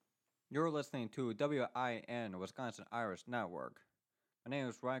You're listening to WIN Wisconsin Irish Network. My name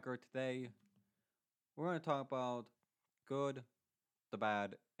is Riker. Today, we're going to talk about good, the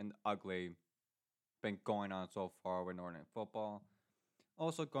bad, and the ugly been going on so far with Northern football.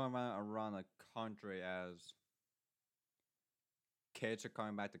 Also going on around the country as kids are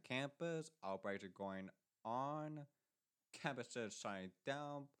coming back to campus, outbreaks are going on, campuses shutting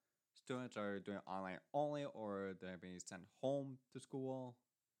down, students are doing online only or they're being sent home to school.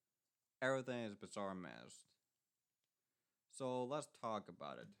 Everything is bizarre mess. So let's talk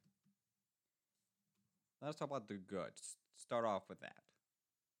about it. Let's talk about the goods. Start off with that.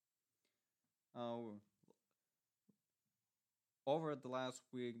 Uh, Over the last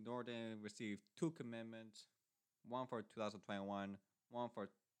week, Northern received two commitments, one for 2021, one for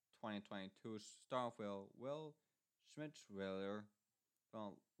 2022. Start with Will Schmidtwiller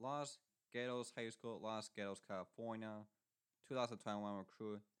from Los Gatos High School, Los Gatos, California. 2021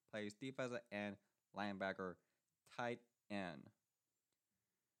 recruit, plays defensive end, linebacker, tight end.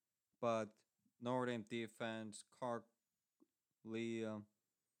 But Northern defense, Clark Lee,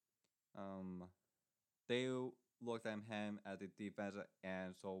 um, they looked at him as the defensive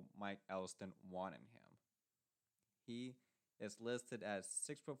end, so Mike Elston wanted him. He is listed as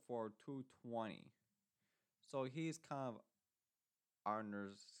 6'4", 220. So he's kind of under,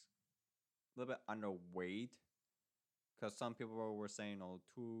 a little bit underweight. Because some people were saying,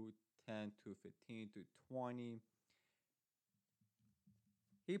 210, 215, 220.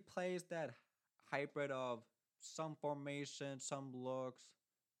 He plays that hybrid of some formation, some looks.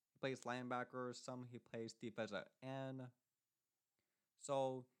 He plays linebacker, some he plays defensive end.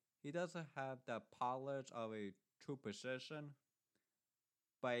 So he doesn't have the polish of a true position,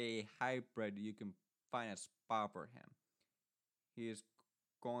 but a hybrid you can find a spot for him. He is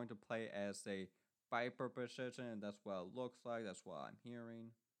going to play as a viper position, and that's what it looks like. That's what I'm hearing.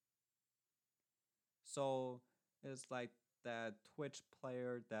 So it's like that Twitch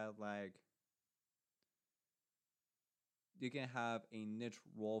player that like you can have a niche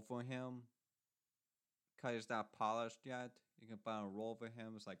role for him because it's not polished yet. You can find a role for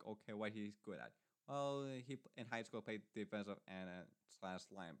him. It's like, okay, what he's good at. Well, he in high school played defensive and slash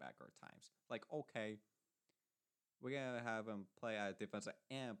linebacker at times. Like, okay, we're gonna have him play at defensive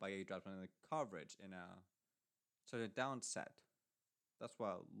end, but he drops in the coverage in a sort of down set. That's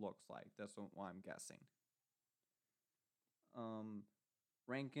what it looks like. That's what I'm guessing. Um,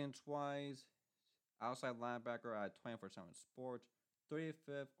 Rankings wise, outside linebacker at 24/7 Sports,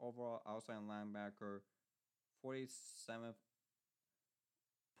 35th overall outside linebacker, 47th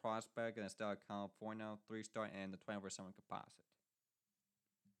prospect in the state of California, 3-star in the 24/7 composite.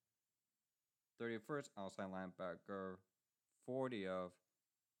 31st outside linebacker, 40th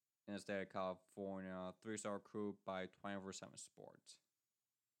in the state of California, 3-star recruit by 24/7 Sports.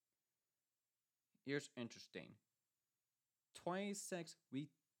 Here's interesting. 26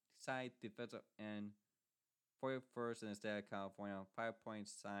 weak side defensive end, 41st in the state of California,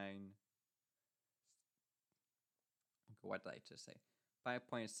 5.9. What did I just say?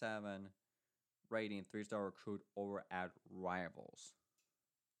 5.7 rating, 3-star recruit over at Rivals.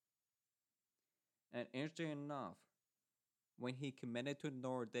 And interesting enough, when he committed to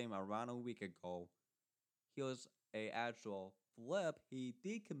Notre Dame around a week ago, he was a actual flip. He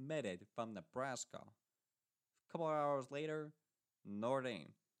decommitted from Nebraska. A couple of hours later, Notre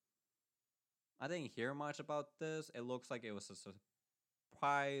Dame. I didn't hear much about this. It looks like it was a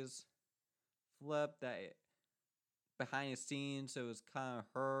surprise flip that behind the scenes it was kind of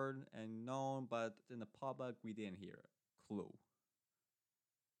heard and known, but in the public we didn't hear a clue.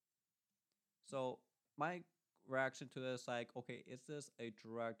 So my reaction to this, like, okay, is this a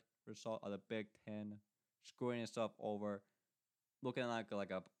direct result of the Big Ten screwing itself over, looking like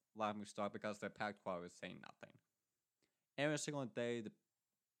a laughing stock because the Pac-12 is saying nothing? Every single day, the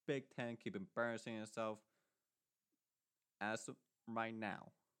Big Ten keep embarrassing itself. As of right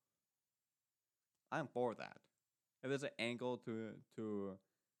now, I'm for that. If there's an angle to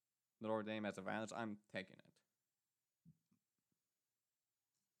Notre Dame as advantage, I'm taking it.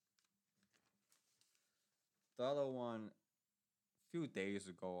 The other one, a few days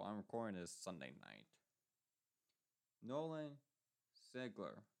ago, I'm recording this Sunday night. Nolan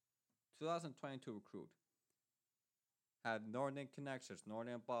Ziegler, 2022 recruit, had Northern connections,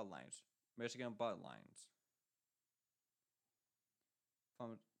 Northern bloodlines, Michigan bloodlines.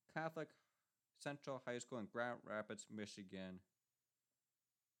 From Catholic Central High School in Grand Rapids, Michigan,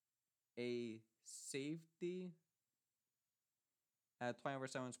 a safety at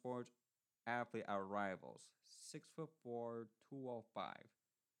 24/7 Sports athlete at Rivals, 6'4", 205.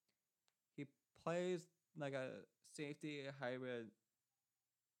 He plays like a safety hybrid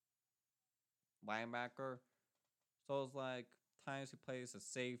linebacker. So it's like times he plays a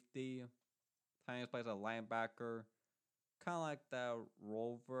safety, times he plays a linebacker, kind of like that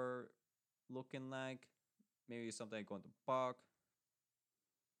rover looking like maybe something going to buck.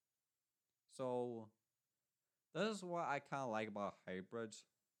 So this is what I kind of like about hybrids.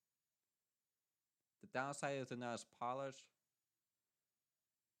 The downside is they're not as polished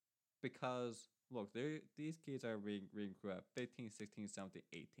because look, these kids are being recruited at 15, 16, 17,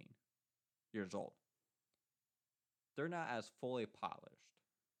 18 years old. They're not as fully polished.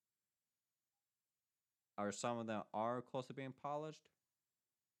 Or some of them are close to being polished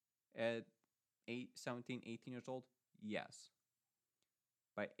at 17, 18 years old? Yes.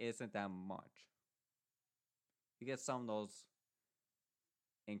 But isn't that much. You get some of those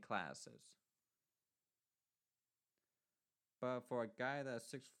in classes. But for a guy that's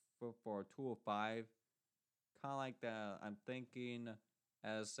 6'4", 205, kind of like that, I'm thinking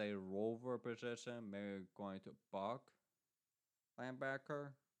as a rover position, maybe going to buck linebacker.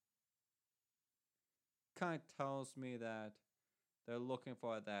 Kind of tells me that they're looking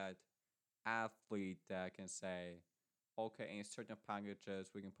for that athlete that can say, okay, in certain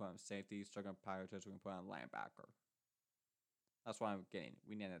packages we can put on safety, certain packages we can put on linebacker. That's what I'm getting.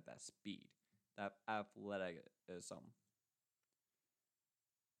 We needed that speed, that athleticism.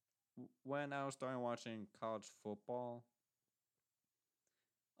 When I was starting watching college football,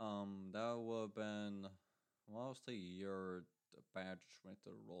 that would have been what was the year the Badgers went to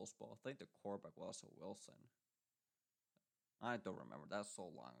the Rose Bowl? I think the quarterback was Russell Wilson. I don't remember. That's so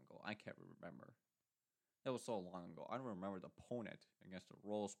long ago. I can't remember. It was so long ago. I don't remember the opponent against the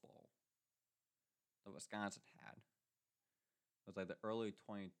Rose Bowl that Wisconsin had. It was like the early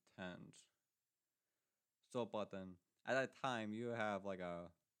 2010s. So, but then at that time, you have like a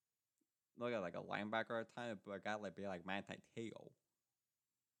look at like a linebacker at the time, but a guy like be like Manti Te'o.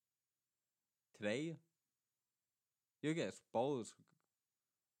 Today, you get exposed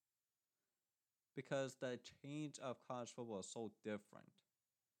because the change of college football is so different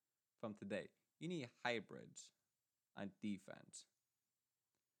from today. You need hybrids on defense.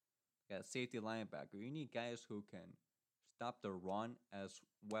 You got safety linebacker. You need guys who can stop the run as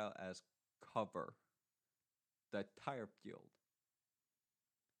well as cover the entire field.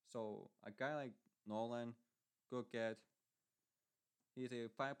 So a guy like Nolan, go get. He's a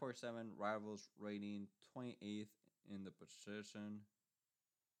 5.7 rivals rating, 28th in the position.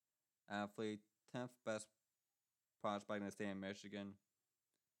 Athlete, 10th best prospect in the state of Michigan.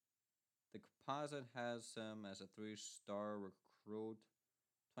 The composite has him as a 3-star recruit,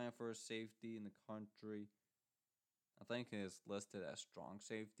 21st safety in the country. I think he is listed as strong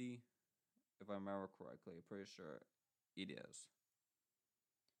safety, if I remember correctly. Pretty sure it is.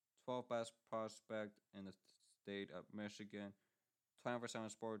 12th best prospect in the state of Michigan. 24/7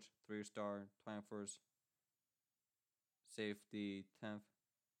 Sports, 3-star. 21st safety, 10th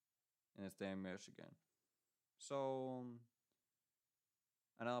in the state of Michigan. So,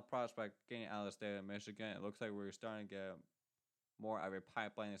 another prospect getting out of the state of Michigan. It looks like we're starting to get more of a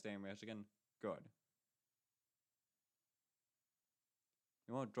pipeline in the state of Michigan. Good.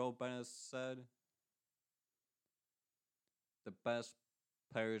 You know what Joe Bennett said? The best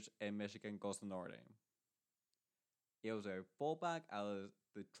players in Michigan goes to Notre Dame. It was a fullback out of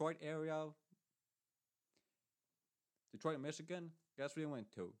the Detroit area. Detroit, Michigan. Guess where he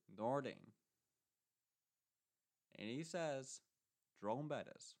went to? Notre Dame. And he says, Jerome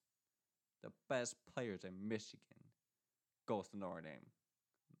Bettis, the best players in Michigan goes to Notre Dame.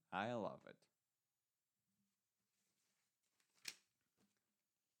 I love it.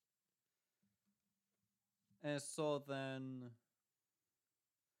 And so then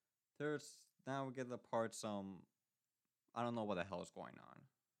there's now we get the parts I don't know what the hell is going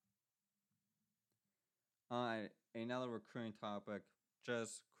on. Another recruiting topic,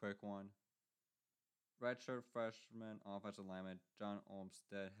 just quick one. Redshirt freshman offensive lineman John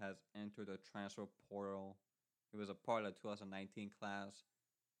Olmstead has entered the transfer portal. He was a part of the 2019 class.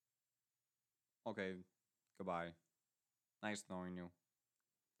 Okay, goodbye. Nice knowing you.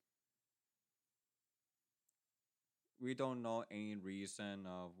 We don't know any reason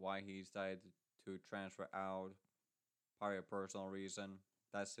of why he decided to transfer out. Probably a personal reason.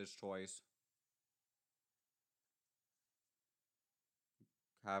 That's his choice.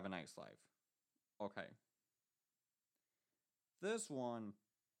 Have a nice life. Okay. This one.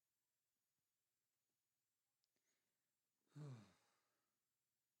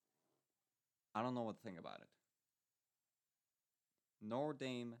 I don't know what to think about it. Notre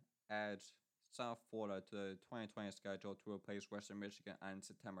Dame adds South Florida to the 2020 schedule to replace Western Michigan on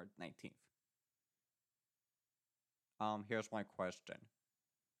September 19th. Here's my question.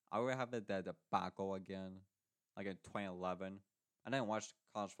 I would have it that debacle again, like in 2011. I didn't watch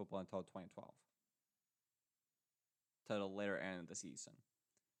college football until 2012, to the later end of the season.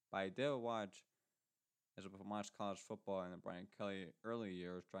 But I did watch as much college football in the Brian Kelly early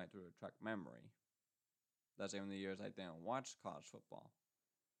years, trying to attract memory. That's even the years I didn't watch college football.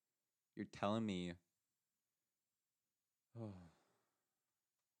 You're telling me,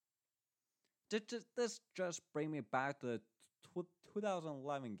 this just bring me back to the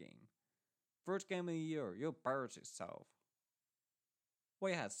 2011 game. First game of the year, you embarrassed yourself.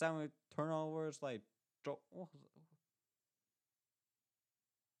 Well, you had 7 turnovers, like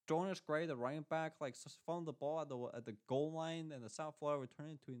Jonas Gray, the running back, like found the ball at the goal line, and the South Florida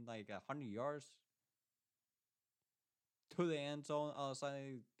returned it to like 100 yards to the end zone. All of a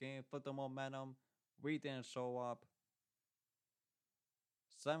sudden, game put the momentum. We didn't show up.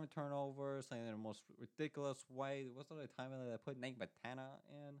 7 turnovers, like in the most ridiculous way. What's the time that I put Nate Matana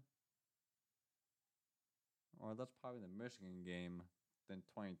in? Or that's probably the Michigan game in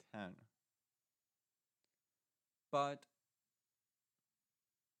 2010. But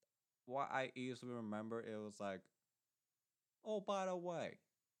what I easily remember, it was like, oh, by the way,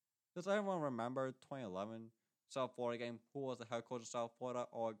 does everyone remember 2011 South Florida game? Who was the head coach of South Florida?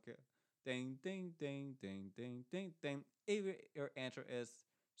 Or ding, ding, ding, ding, ding, ding, ding. If your answer is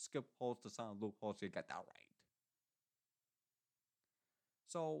Skip Holtz, the son of Luke Holtz, you got that right.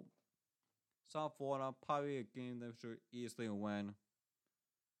 So, South Florida, probably a game that should easily win.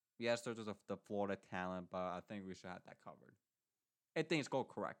 Yes, there's the Florida talent, but I think we should have that covered. If things go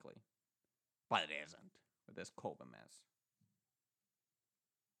correctly. But it isn't with this COVID mess.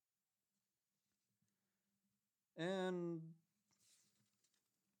 And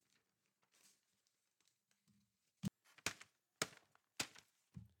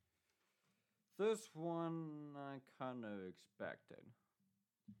this one I kind of expected.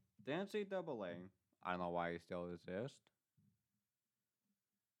 The NCAA, I don't know why it still exists,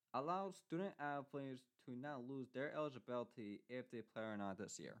 allows student athletes to not lose their eligibility if they play or not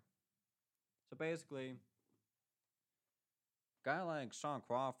this year. So basically, a guy like Sean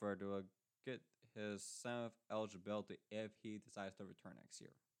Crawford will get his 7th eligibility if he decides to return next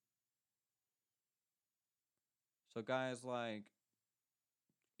year. So guys like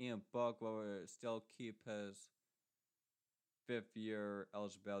Ian Book will still keep his 5th-year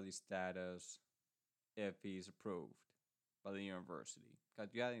eligibility status if he's approved by the university.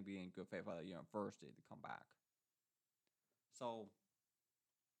 Because you have to be in good faith by the university to come back. So,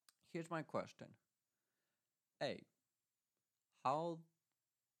 here's my question. A, how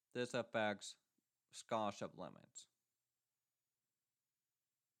this affects scholarship limits?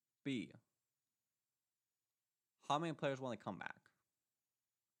 B, how many players want to come back?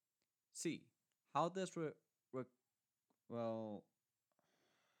 C, how this will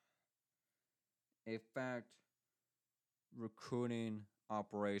affect recruiting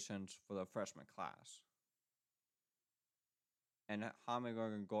operations for the freshman class? And how am I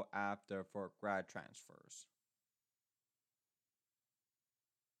going to go after for grad transfers?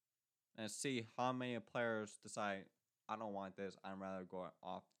 And see how many players decide, I don't want this, I'd rather go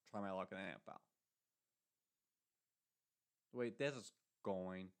off, try my luck in the NFL. The way this is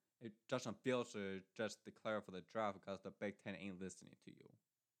going, it doesn't feel to just declare for the draft because the Big Ten ain't listening to you.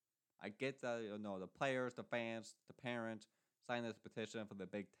 I get that, the players, the fans, the parents sign this petition for the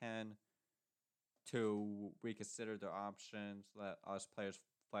Big Ten to reconsider their options, let us players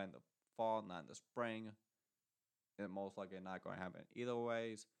play in the fall, not in the spring. It most likely not going to happen either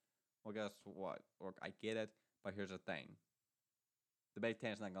ways. Well, guess what? Or I get it, but here's the thing. The Big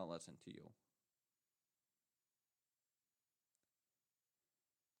Ten is not going to listen to you.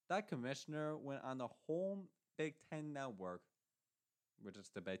 That commissioner went on the whole Big Ten network, which is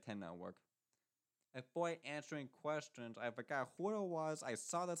the Big Ten network, avoid answering questions. I forgot who it was. I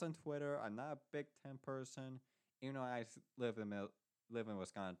saw this on Twitter. I'm not a Big Ten person, even though I live in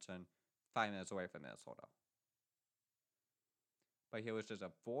Wisconsin, 5 minutes away from Minnesota. But he was just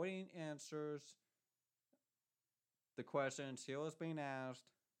avoiding answers, the questions he was being asked,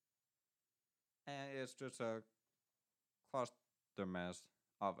 and it's just a cluster mess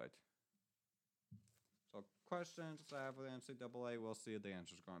of it. So questions I have for the NCAA, we'll see what the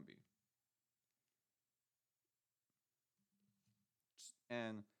answer is going to be.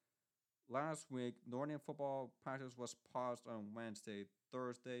 And last week, Northern football practice was paused on Wednesday,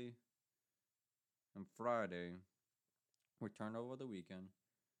 Thursday, and Friday. Returned over the weekend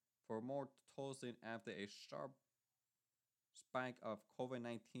for more toasting after a sharp spike of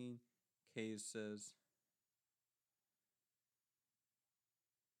COVID-19 cases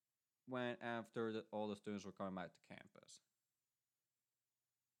when after all the students were coming back to campus.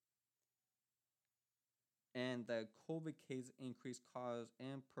 and the COVID case increase caused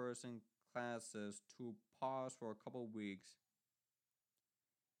in-person classes to pause for a couple weeks.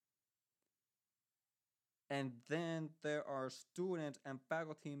 And then there are students and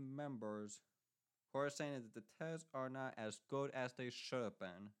faculty members who are saying that the tests are not as good as they should have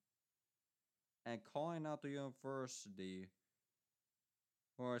been, and calling out the university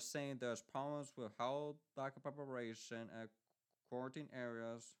who are saying there's problems with how lack of preparation at quarantine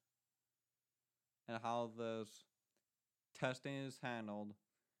areas and how this testing is handled.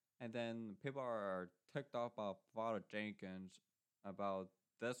 And then people are ticked off about Father Jenkins about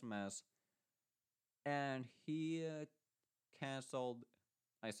this mess. And he canceled,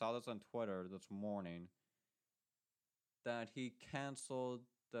 I saw this on Twitter this morning, that he canceled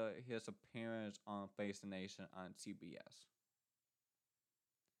his appearance on Face the Nation on CBS.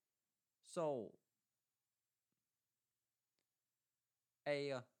 So,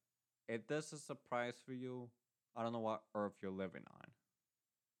 a if this is a surprise for you, I don't know what earth you're living on.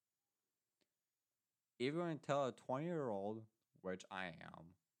 If you're going to tell a 20-year-old, which I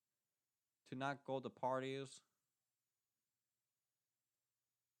am, to not go to parties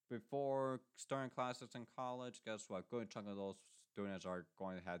before starting classes in college, guess what? A good chunk of those students are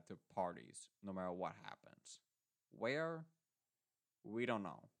going to head to parties no matter what happens. Where? We don't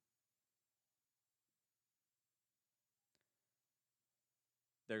know.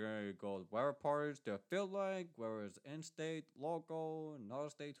 They're going to go to wherever parties they feel like, whether it's in-state, local, another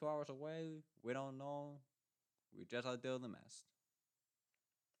state 2 hours away. We don't know. We just have to deal with the mess.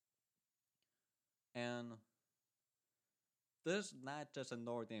 And this is not just a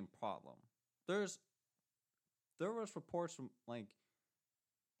Notre Dame problem. There was reports from like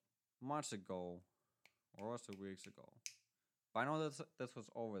months ago, or was it weeks ago? But I know this was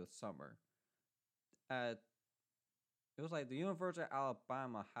over the summer. At it was like the University of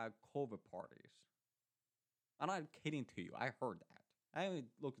Alabama had COVID parties. I'm not kidding to you. I heard that. I even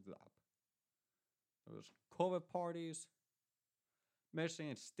looked it up. There was COVID parties.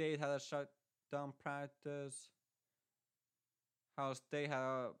 Michigan State had a shutdown practice. Ohio State had,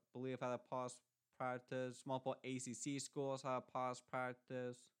 I believe, had a pause practice. Multiple ACC schools had a pause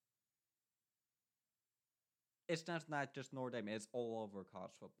practice. It's not just Notre Dame. It's all over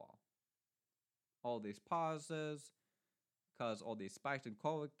college football. All these pauses, because all these spikes in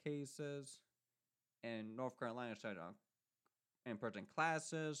COVID cases, and North Carolina shut down in-person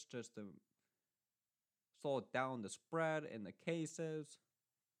classes just to slow down the spread in the cases.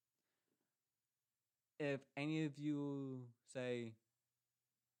 If any of you say,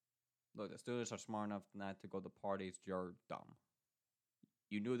 look, the students are smart enough not to go to parties, you're dumb.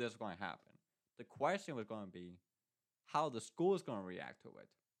 You knew this was going to happen. The question was going to be how the school is going to react to it.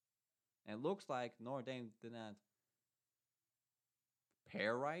 And it looks like Notre Dame did not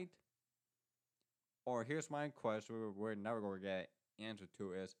prepare right. Or here's my question we're never going to get answer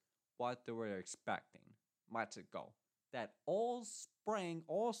to is what they were expecting months ago. That all spring,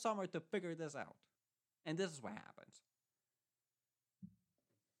 all summer to figure this out. And this is what happens.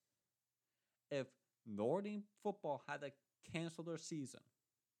 If Notre Dame football had to cancel their season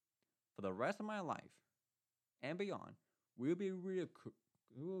for the rest of my life and beyond, we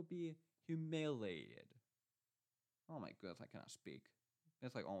will be humiliated. Oh my goodness, I cannot speak.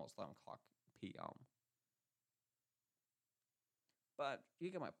 It's like almost 11 o'clock p.m. But you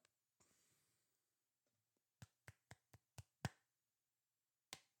get my...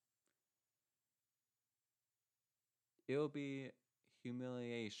 It'll be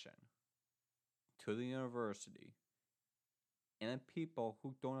humiliation to the university and the people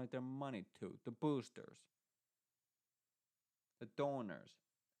who donate their money to, the boosters, the donors,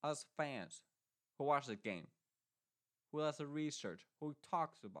 us fans who watch the game, who does the research, who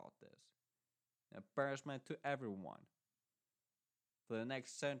talks about this. An embarrassment to everyone for the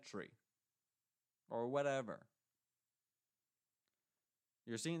next century or whatever.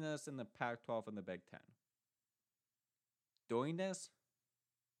 You're seeing this in the Pac 12 and the Big Ten. Doing this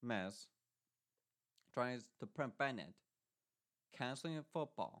mess, trying to prevent it, canceling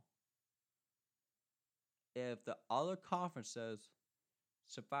football. If the other conferences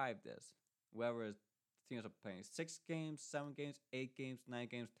survive this, whether teams are playing 6 games, 7 games, 8 games, 9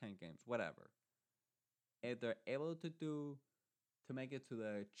 games, 10 games, whatever, if they're able to make it to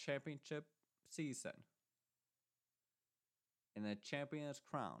the championship season in the champion's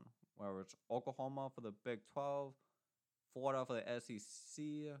crown, whether it's Oklahoma for the Big 12, Florida for the SEC,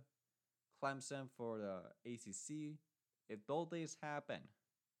 Clemson for the ACC, if those things happen,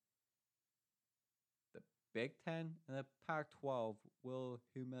 the Big 10 and the Pac 12 will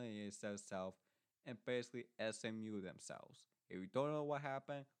humiliate themselves and basically SMU themselves. If you don't know what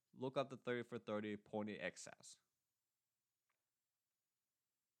happened, Look up the 30 for 30 Pony XS.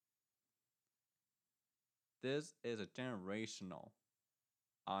 This is a generational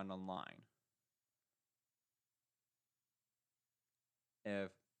on the line.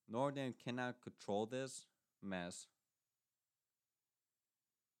 If Notre Dame cannot control this mess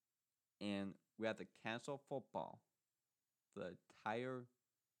and we have to cancel football the entire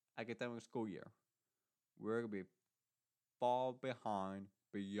academic school year, we're going to be fall behind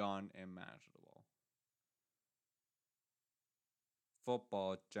beyond imaginable.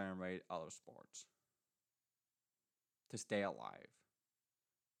 Football generates other sports to stay alive.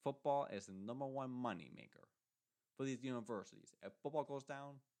 Football is the number one money maker for these universities. If football goes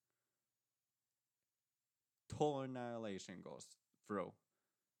down, total annihilation goes through.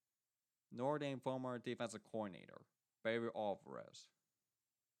 Notre Dame former defensive coordinator, Barry Alvarez,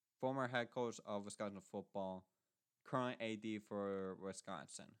 former head coach of Wisconsin football, current AD for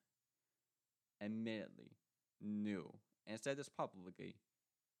Wisconsin, admittedly knew and said this publicly.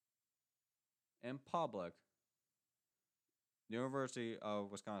 In public, the University of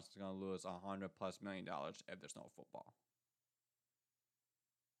Wisconsin is going to lose $100+ million if there's no football.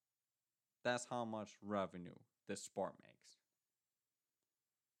 That's how much revenue this sport makes.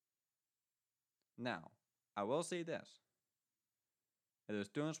 Now, I will say this. If the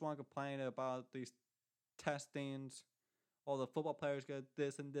students want to complain about these testings, all the football players get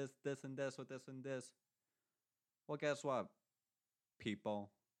this and this, this and this, or this and this. Well, guess what, people?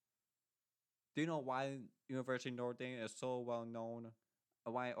 Do you know why University of Notre Dame is so well known?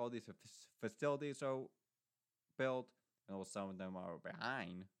 Why all these facilities are built, and some of them are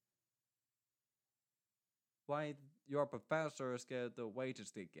behind? Why your professors get the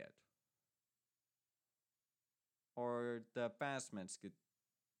wages they get? Or the advancements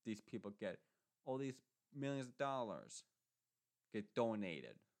these people get? All these millions of dollars get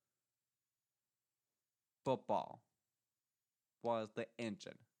donated. Football was the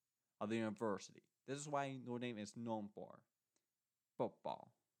engine of the university. This is why Notre Dame is known for football.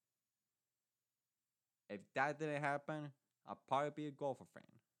 If that didn't happen, I'd probably be a Gopher fan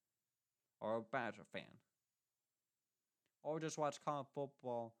or a Badger fan, or just watch college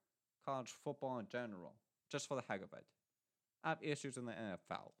football in general, just for the heck of it. I have issues in the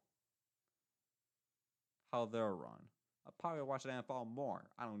NFL, how they're run. I'd probably watch the NFL more.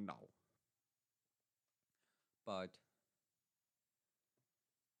 I don't know, but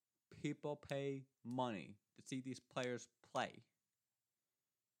people pay money to see these players play.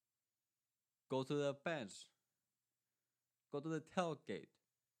 Go to the events. Go to the tailgate.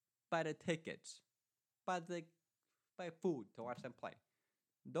 Buy the tickets. Buy food to watch them play.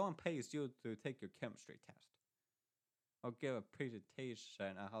 No one pays you to take your chemistry test or give a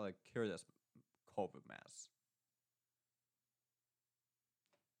presentation on how to cure this COVID mess.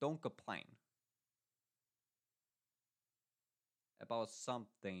 Don't complain about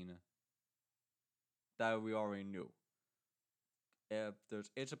something that we already knew. If there's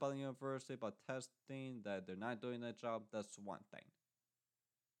issues about the university, about testing, that they're not doing their job, that's one thing.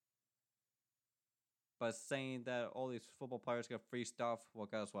 But saying that all these football players get free stuff, well,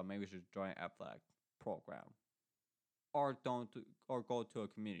 guess what? Maybe we should join an athletic program, or go to a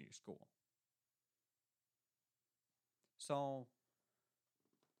community school. So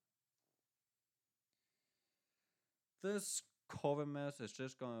this COVID mess is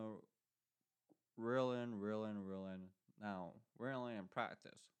just gonna reel in. Now, we're only in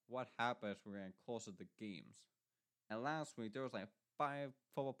practice. What happens when we're getting closer to games? And last week, there was like 5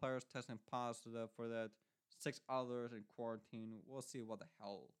 football players testing positive for that. 6 others in quarantine. We'll see what the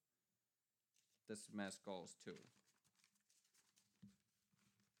hell this mess goes to.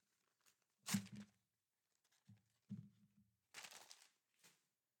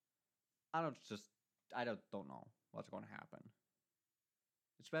 I don't know what's going to happen.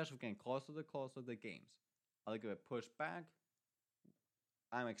 Especially getting closer to the games. Are they going to push back?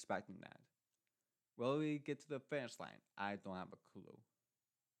 I'm expecting that. Will we get to the finish line? I don't have a clue.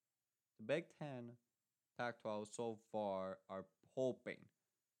 The Big Ten, Pac-12 so far are hoping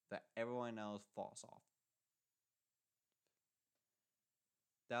that everyone else falls off.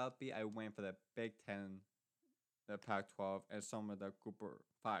 That would be a win for the Big Ten, the Pac-12, and some of the Group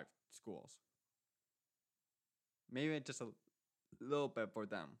 5 schools. Maybe just a little bit for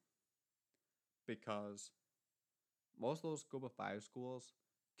them, because most of those Group 5 schools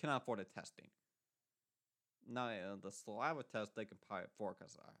cannot afford the testing. Now, the saliva test they can probably afford,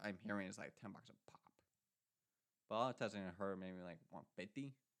 because I'm hearing it's like $10 a pop. But all the testing I heard maybe like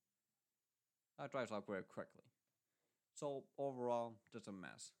 $150. That drives up very quickly. So overall, just a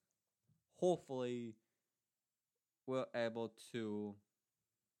mess. Hopefully, we're able to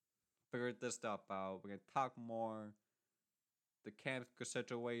figure this stuff out. We can talk more the camp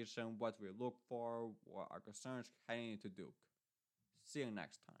situation, what we look for, what our concerns heading into Duke. See you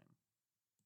next time.